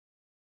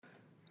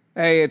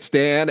Hey, it's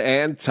Dan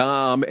and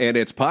Tom, and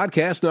it's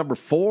podcast number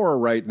 4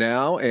 right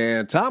now.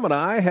 And Tom and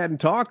I hadn't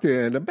talked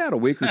in about a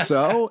week or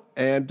so,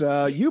 and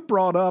you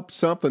brought up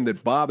something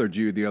that bothered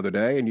you the other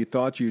day, and you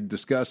thought you'd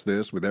discuss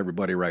this with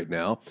everybody right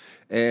now.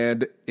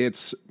 And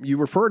you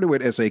refer to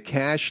it as a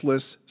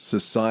cashless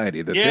society.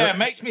 It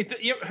makes me.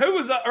 Who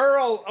was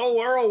Earl?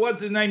 Oh, Earl,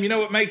 what's his name? You know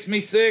what makes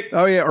me sick?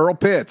 Oh yeah, Earl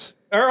Pitts.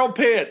 Earl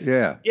Pitts.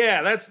 Yeah.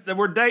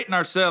 We're dating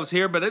ourselves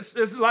here, but this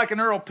is like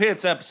an Earl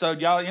Pitts episode,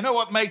 y'all. You know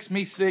what makes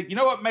me sick? You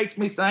know what makes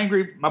me so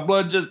angry? My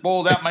blood just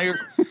boils out my ears.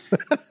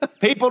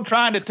 People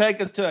trying to take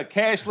us to a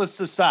cashless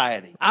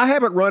society. I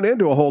haven't run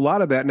into a whole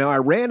lot of that. Now, I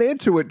ran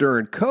into it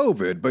during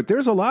COVID, but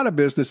there's a lot of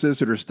businesses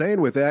that are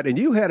staying with that, and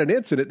you had an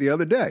incident the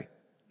other day.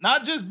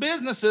 Not just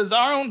businesses,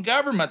 our own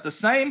government, the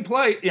same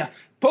place. Yeah,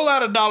 pull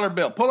out a $1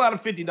 bill, pull out a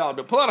 $50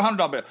 bill, pull out a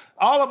 $100 bill.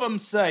 All of them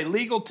say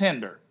legal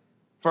tender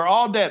for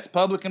all debts,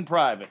 public and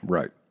private.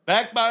 Right.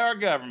 Backed by our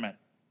government.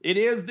 It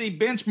is the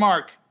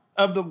benchmark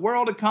of the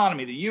world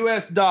economy, the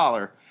U.S.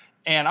 dollar.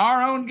 And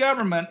our own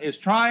government is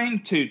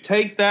trying to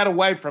take that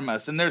away from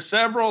us. And there's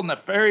several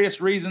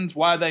nefarious reasons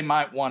why they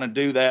might want to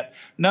do that,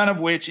 none of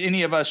which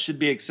any of us should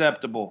be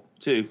acceptable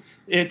to.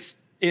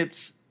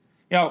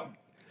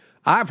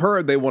 I've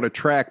heard they want to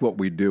track what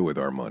we do with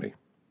our money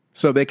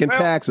so they can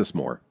tax us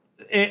more.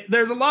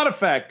 There's a lot of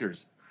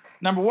factors.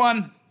 Number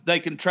one, they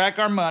can track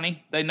our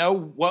money. They know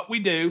what we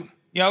do.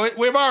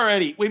 We've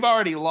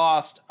already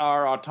lost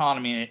our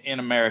autonomy in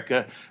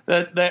America.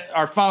 That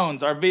our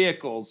phones, our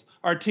vehicles,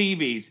 our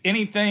TVs,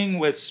 anything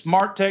with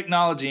smart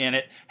technology in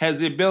it has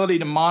the ability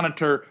to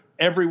monitor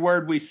every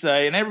word we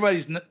say. And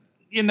everybody's,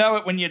 you know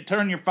it when you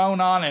turn your phone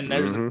on and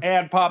there's an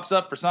ad pops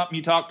up for something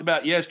you talked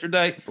about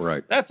yesterday.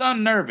 Right. That's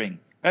unnerving.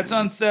 That's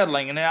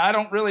unsettling. And I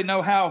don't really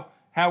know how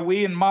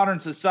we in modern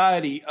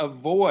society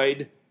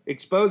avoid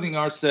exposing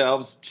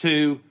ourselves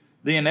to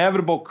the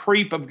inevitable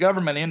creep of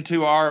government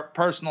into our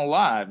personal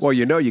lives. Well,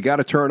 you got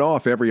to turn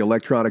off every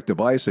electronic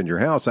device in your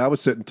house. I was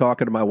sitting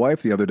talking to my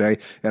wife the other day,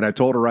 and I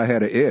told her I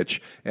had an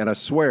itch. And I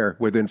swear,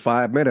 within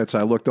 5 minutes,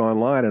 I looked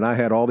online, and I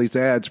had all these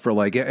ads for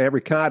like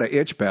every kind of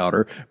itch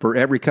powder for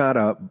every kind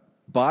of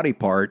body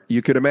part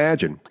you could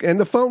imagine. And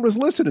the phone was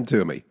listening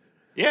to me.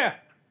 Yeah.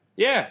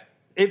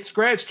 It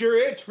scratched your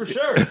itch for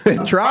sure.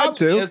 It tried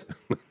to.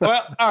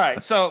 Well, all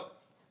right. So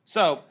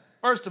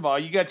first of all,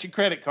 you got your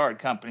credit card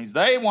companies.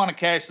 They want to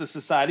cash the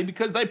society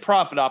because they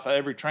profit off of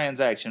every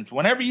transaction.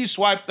 Whenever you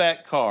swipe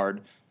that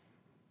card,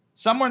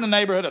 somewhere in the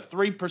neighborhood of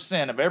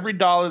 3% of every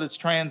dollar that's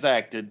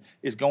transacted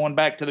is going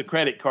back to the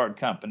credit card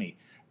company.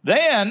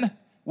 Then,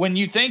 when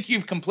you think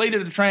you've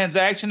completed a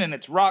transaction and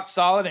it's rock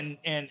solid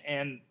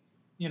and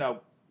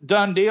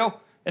done deal,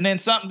 and then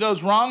something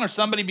goes wrong or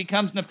somebody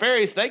becomes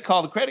nefarious, they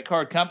call the credit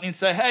card company and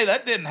say, hey,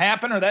 that didn't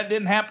happen or that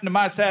didn't happen to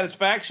my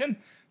satisfaction.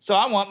 So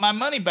I want my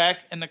money back,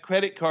 and the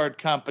credit card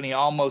company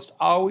almost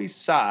always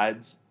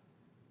sides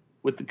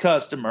with the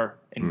customer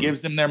and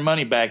gives them their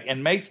money back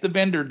and makes the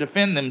vendor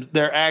defend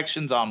their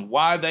actions on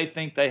why they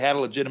think they had a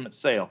legitimate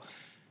sale.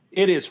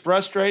 It is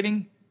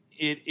frustrating.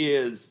 It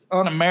is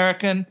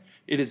un-American.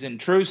 It is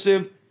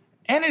intrusive,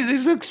 and it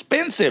is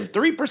expensive.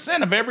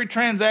 3% of every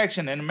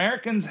transaction, and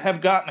Americans have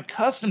gotten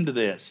accustomed to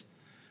this.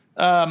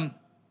 No,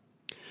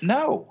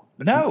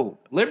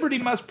 liberty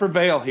must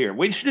prevail here.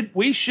 We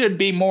should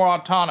be more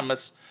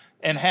autonomous.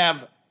 And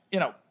have,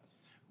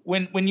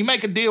 when you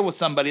make a deal with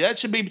somebody, that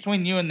should be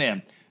between you and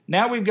them.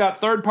 Now we've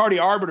got third-party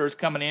arbiters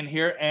coming in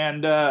here,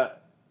 and that,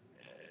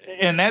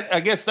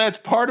 I guess that's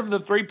part of the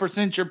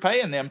 3% you're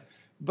paying them.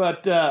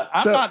 But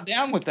I'm not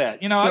down with that.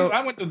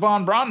 I went to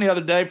Von Braun the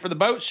other day for the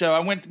boat show. I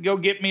went to go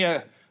get me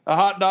a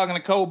hot dog and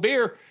a cold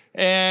beer,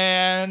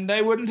 and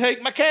they wouldn't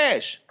take my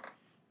cash.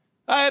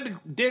 I had to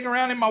dig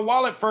around in my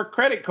wallet for a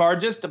credit card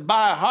just to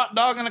buy a hot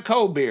dog and a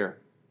cold beer.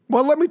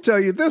 Well, let me tell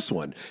you this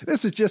one.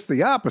 This is just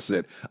the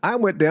opposite. I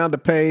went down to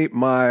pay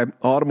my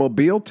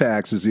automobile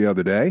taxes the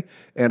other day,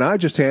 and I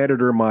just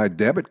handed her my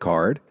debit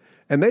card,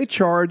 and they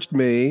charged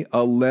me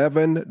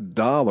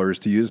 $11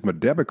 to use my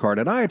debit card.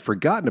 And I had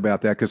forgotten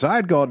about that because I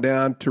had gone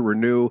down to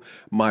renew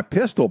my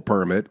pistol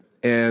permit,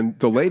 and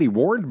the lady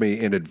warned me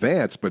in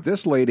advance, but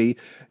this lady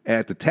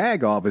at the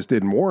tag office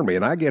didn't warn me.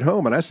 And I get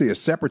home, and I see a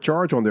separate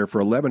charge on there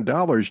for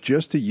 $11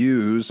 just to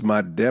use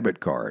my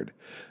debit card.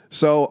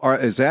 So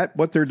is that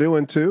what they're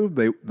doing too?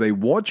 They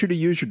want you to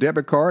use your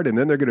debit card, and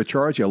then they're going to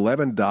charge you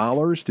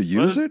 $11 to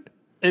use it?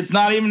 It's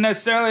not even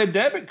necessarily a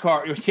debit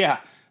card. Yeah.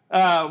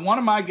 One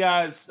of my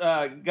guys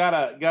got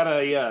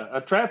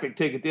a traffic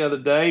ticket the other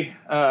day.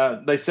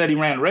 They said he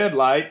ran red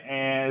light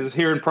and is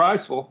here in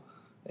Priceville.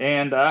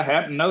 And I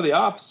happened to know the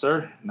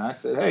officer, and I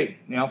said, hey,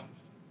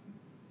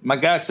 my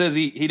guy says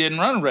he didn't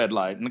run a red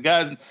light.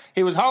 And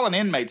he was hauling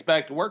inmates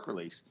back to work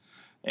release.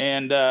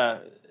 And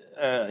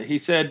he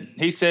said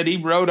he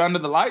rode under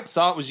the light,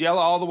 saw it was yellow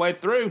all the way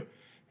through.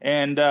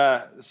 And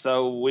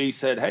so we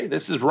said, hey,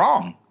 this is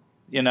wrong.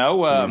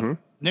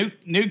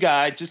 New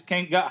guy just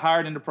got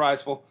hired into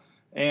Priceville.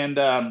 And,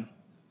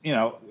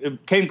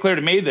 it came clear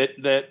to me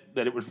that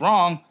it was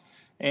wrong.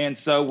 And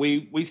so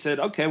we said,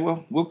 okay,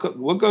 well, we'll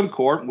go to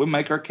court. We'll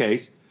make our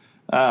case.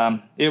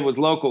 It was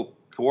local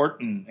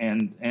court,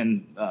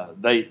 and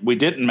we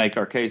didn't make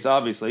our case,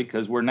 obviously,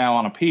 because we're now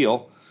on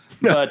appeal.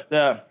 But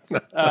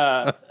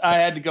I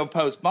had to go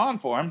post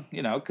bond for him,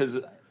 because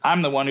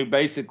I'm the one who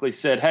basically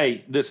said,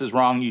 hey, this is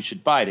wrong, you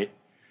should fight it.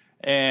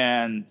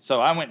 And so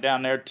I went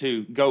down there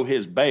to go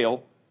his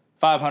bail,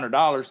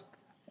 $500.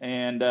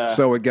 And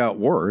so it got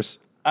worse.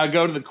 I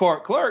go to the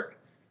court clerk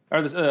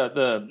or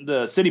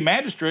the city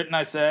magistrate, and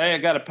I say, hey, I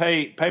got to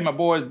pay my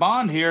boy's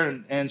bond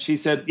here. And she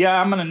said,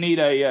 yeah, I'm going to need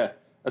a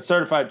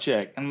certified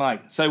check. I'm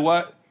like, say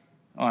what?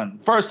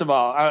 First of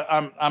all,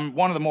 I'm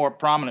one of the more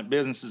prominent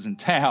businesses in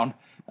town.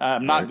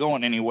 I'm not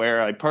going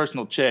anywhere. A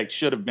personal check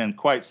should have been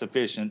quite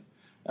sufficient.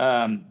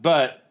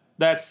 But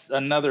that's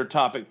another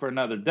topic for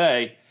another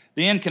day.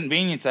 The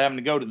inconvenience of having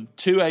to go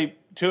to a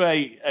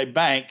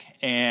bank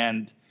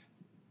and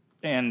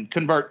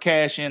convert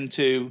cash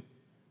into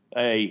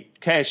a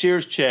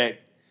cashier's check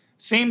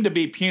seemed to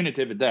be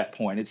punitive at that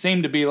point. It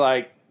seemed to be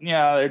like,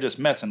 they're just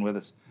messing with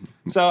us.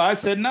 So I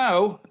said,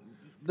 no,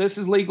 this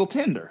is legal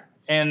tender.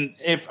 And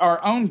if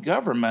our own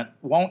government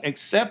won't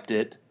accept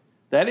it,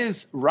 that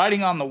is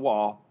writing on the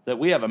wall that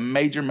we have a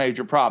major,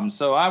 major problem.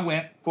 So I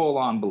went full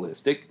on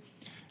ballistic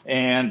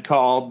and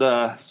called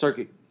the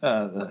circuit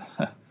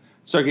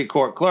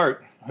court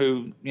clerk,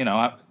 who,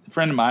 a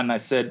friend of mine, and I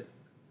said,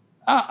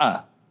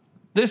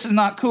 this is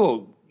not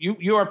cool.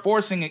 You are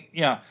forcing it.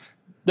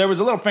 There was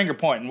a little finger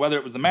pointing, whether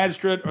it was the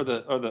magistrate or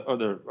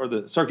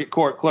the circuit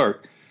court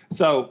clerk.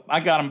 So I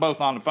got them both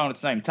on the phone at the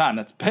same time.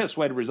 That's the best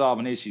way to resolve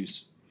an issue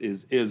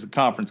is a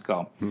conference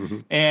call. Mm-hmm.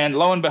 And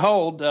lo and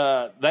behold,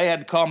 they had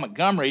to call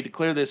Montgomery to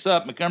clear this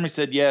up. Montgomery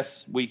said,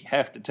 yes, we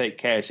have to take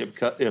cash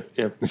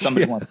if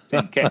somebody wants to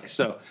send cash.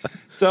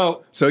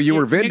 So you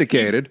were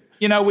vindicated.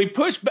 We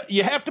push.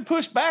 You have to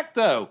push back,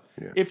 though.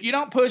 Yeah. If you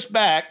don't push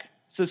back,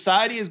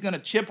 society is going to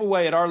chip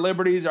away at our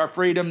liberties, our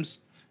freedoms,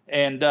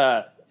 and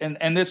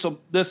this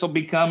will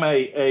become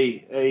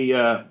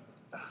a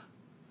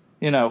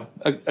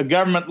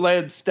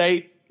government-led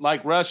state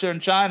like Russia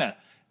and China.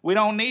 We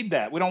don't need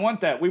that. We don't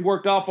want that. We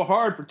worked awful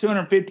hard for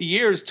 250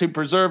 years to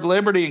preserve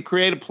liberty and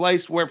create a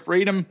place where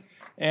freedom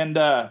and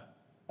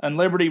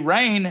liberty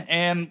reign,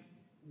 and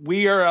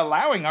we are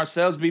allowing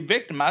ourselves to be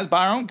victimized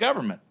by our own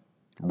government.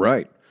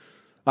 Right.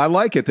 I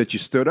like it that you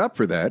stood up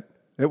for that.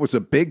 It was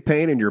a big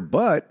pain in your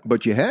butt,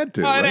 but you had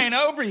to. Well, right? It ain't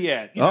over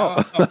yet.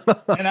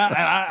 And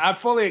I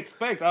fully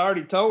expect. I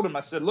already told him. I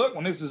said, look,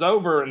 when this is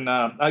over and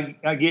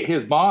I get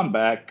his bond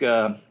back,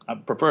 I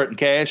prefer it in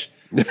cash.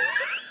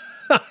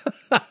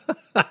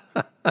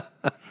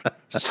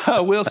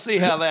 So we'll see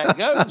how that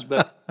goes,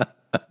 but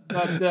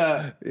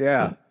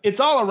yeah, it's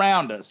all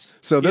around us.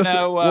 So this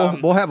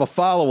we'll have a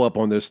follow up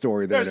on this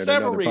story then in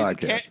another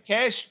reasons.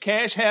 Podcast.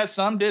 Cash has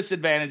some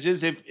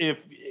disadvantages. If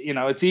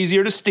it's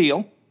easier to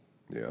steal.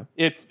 Yeah.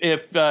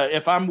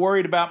 If I'm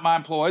worried about my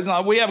employees,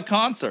 we have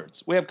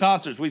concerts.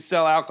 We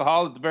sell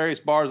alcohol at the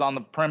various bars on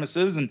the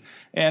premises,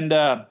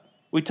 and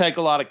we take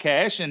a lot of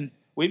cash. And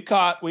we've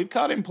caught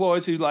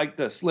employees who like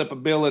to slip a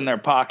bill in their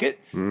pocket.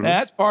 Mm-hmm.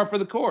 That's par for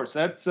the course.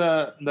 That's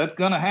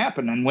going to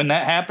happen. And when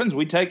that happens,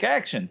 we take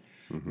action.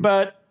 Mm-hmm.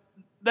 But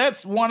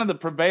that's one of the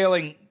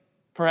prevailing,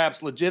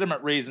 perhaps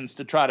legitimate reasons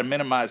to try to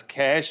minimize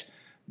cash.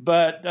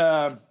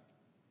 But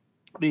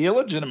the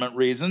illegitimate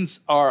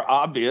reasons are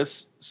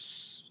obvious.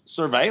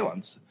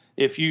 Surveillance.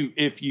 If you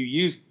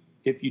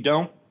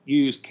don't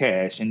use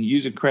cash and you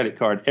use a credit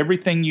card,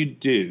 everything you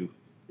do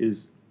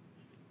is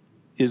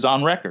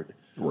on record.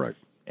 Right.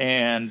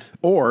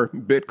 Or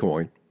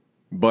Bitcoin.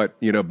 But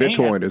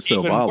Bitcoin is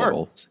so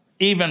volatile.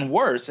 Even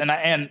worse.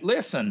 And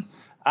listen,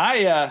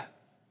 I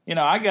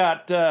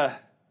got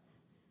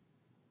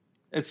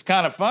it's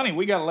kind of funny.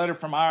 We got a letter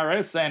from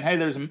IRS saying, hey,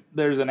 there's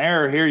an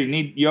error here.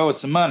 You owe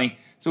us some money.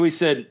 So we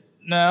said,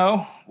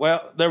 no.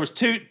 Well, there was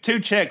two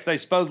checks they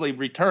supposedly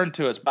returned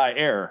to us by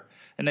error,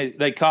 and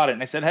they caught it,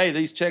 and they said, hey,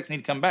 these checks need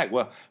to come back.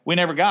 Well, we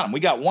never got them. We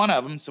got one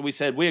of them, so we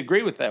said, we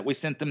agree with that. We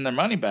sent them their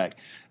money back.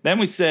 Then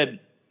we said,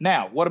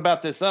 now, what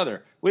about this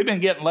other? We've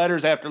been getting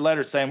letters after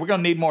letters saying, we're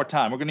going to need more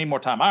time.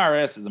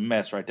 IRS is a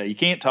mess right there. You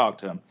can't talk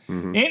to them.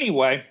 Mm-hmm.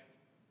 Anyway,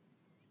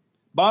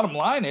 bottom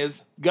line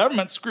is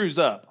government screws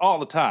up all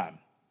the time.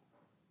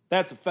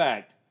 That's a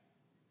fact.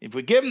 If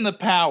we give them the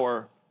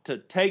power to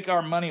take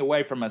our money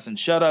away from us and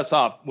shut us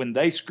off when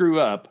they screw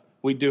up,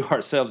 we do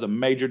ourselves a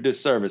major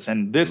disservice.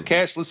 And this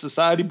cashless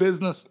society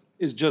business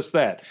is just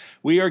that.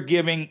 We are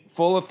giving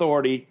full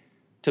authority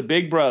to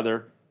Big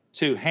Brother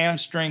to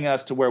hamstring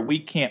us to where we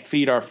can't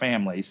feed our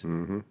families.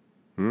 Mm-hmm.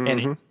 Mm-hmm. And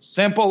it's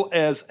simple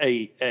as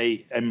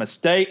a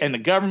mistake. And the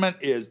government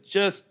is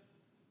just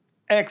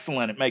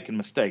excellent at making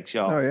mistakes,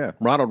 y'all. Oh, yeah.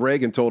 Ronald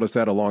Reagan told us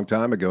that a long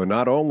time ago.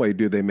 Not only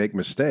do they make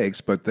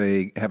mistakes, but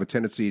they have a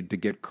tendency to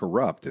get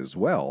corrupt as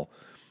well.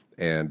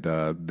 And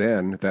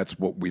then that's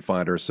what we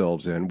find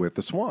ourselves in with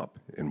the swamp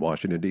in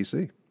Washington,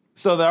 D.C.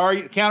 So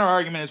the counter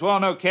argument is, well,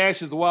 no,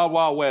 cash is the wild,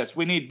 wild west.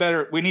 We need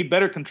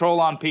better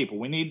control on people.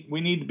 We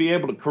need to be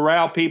able to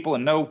corral people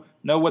and know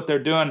what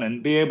they're doing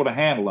and be able to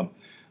handle them.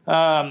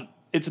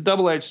 it's a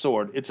double-edged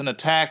sword. It's an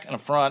attack and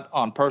affront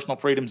on personal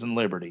freedoms and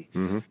liberty.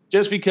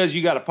 Just because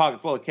you got a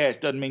pocket full of cash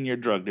doesn't mean you're a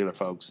drug dealer,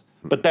 folks.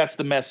 But that's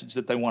the message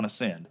that they want to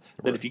send.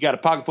 That if you got a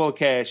pocket full of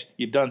cash,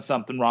 you've done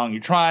something wrong. You're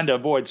trying to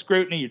avoid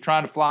scrutiny. You're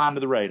trying to fly under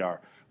the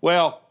radar.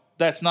 Well,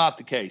 that's not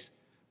the case.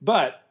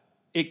 But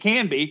it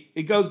can be.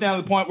 It goes down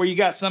to the point where you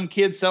got some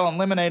kids selling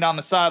lemonade on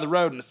the side of the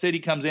road, and the city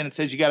comes in and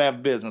says you got to have a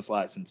business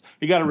license.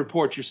 You got to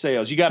report your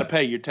sales. You got to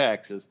pay your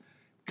taxes.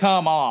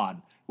 Come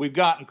on. We've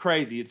gotten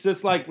crazy. It's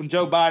just like when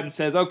Joe Biden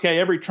says, okay,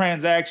 every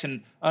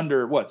transaction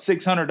under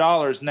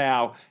 $600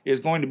 now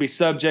is going to be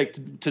subject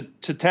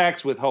to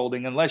tax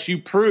withholding unless you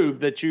prove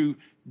that you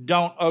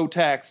don't owe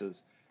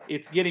taxes.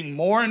 It's getting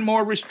more and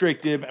more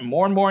restrictive and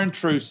more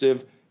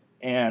intrusive,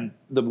 and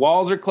the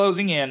walls are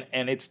closing in,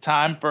 and it's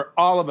time for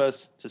all of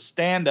us to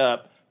stand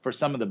up for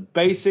some of the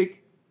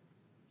basic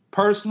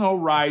personal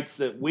rights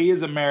that we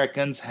as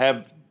Americans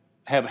have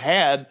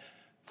had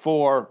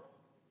for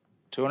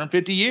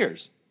 250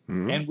 years.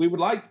 And we would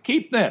like to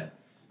keep them.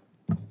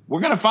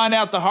 We're going to find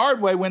out the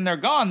hard way when they're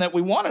gone that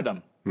we wanted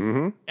them.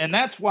 And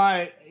that's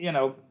why,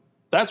 I'm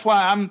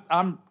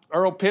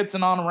Earl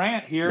Pitson on a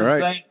rant here and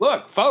saying,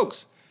 look,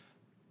 folks,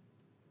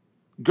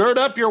 gird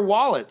up your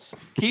wallets,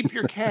 keep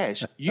your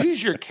cash,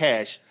 use your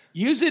cash,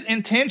 use it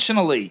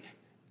intentionally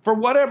for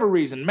whatever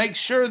reason. Make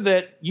sure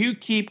that you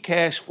keep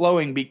cash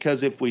flowing,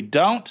 because if we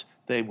don't,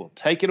 they will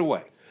take it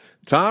away.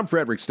 Tom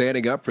Frederick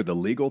standing up for the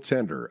legal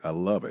tender. I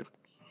love it.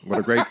 What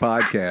a great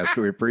podcast.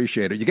 We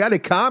appreciate it. You got any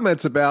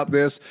comments about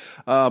this?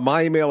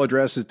 My email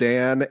address is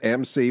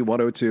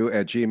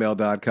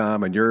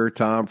danmc102@gmail.com. And you're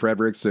Tom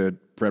Fredericks at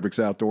Fredericks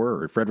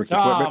Outdoor or Fredericks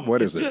Equipment?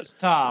 What is it? It's just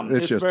Tom.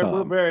 It's just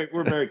Tom.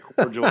 We're very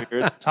cordial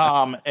here. It's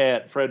Tom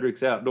at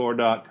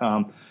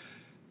fredericksoutdoor.com.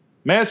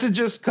 Message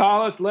us,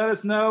 call us, let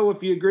us know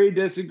if you agree,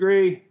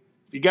 disagree.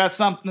 If you got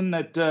something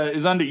that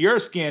is under your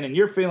skin and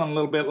you're feeling a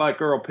little bit like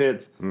Earl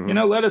Pitts,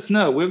 let us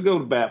know. We'll go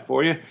to bat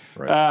for you.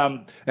 Right.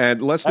 And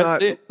let's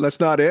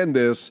not end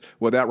this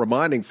without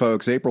reminding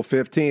folks, April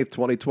 15th,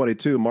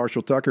 2022,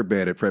 Marshall Tucker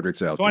Band at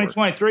Fredericks Outdoor.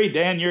 2023,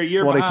 Dan, you're a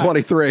year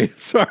 2023. behind.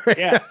 Sorry.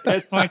 Yeah,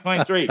 it's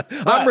 2023.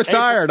 I'm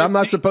retired. I'm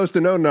not supposed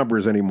to know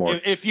numbers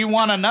anymore. If you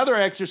want another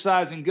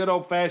exercise in good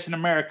old-fashioned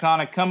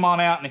Americana, come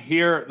on out and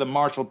hear the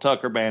Marshall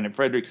Tucker Band at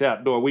Fredericks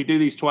Outdoor. We do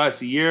these twice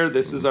a year.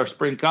 This is our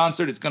spring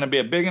concert. It's going to be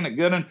a big one, a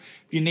good one.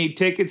 If you need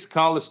tickets,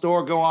 call the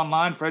store, go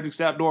online,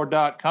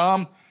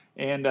 fredericksoutdoor.com.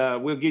 And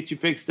we'll get you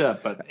fixed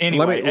up. But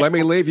anyway, let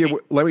me leave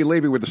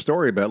you with a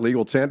story about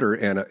legal tender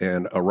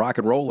and a rock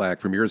and roll act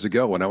from years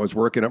ago when I was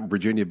working up in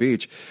Virginia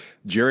Beach.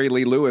 Jerry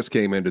Lee Lewis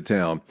came into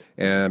town,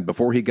 and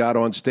before he got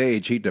on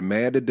stage, he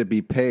demanded to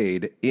be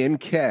paid in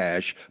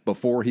cash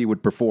before he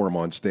would perform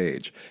on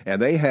stage.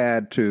 And they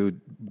had to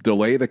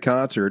delay the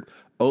concert.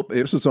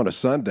 This was on a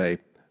Sunday.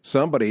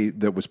 Somebody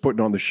that was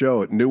putting on the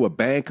show knew a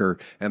banker,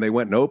 and they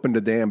went and opened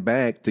a damn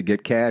bank to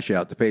get cash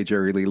out to pay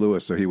Jerry Lee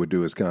Lewis so he would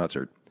do his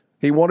concert.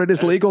 He wanted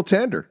his legal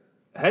tender.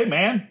 Hey,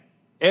 man,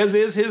 as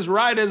is his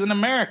right as an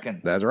American.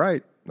 That's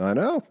right. I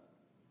know.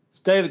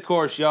 Stay the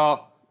course,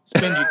 y'all.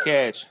 Spend your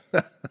cash.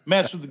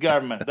 Mess with the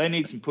government. They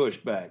need some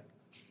pushback.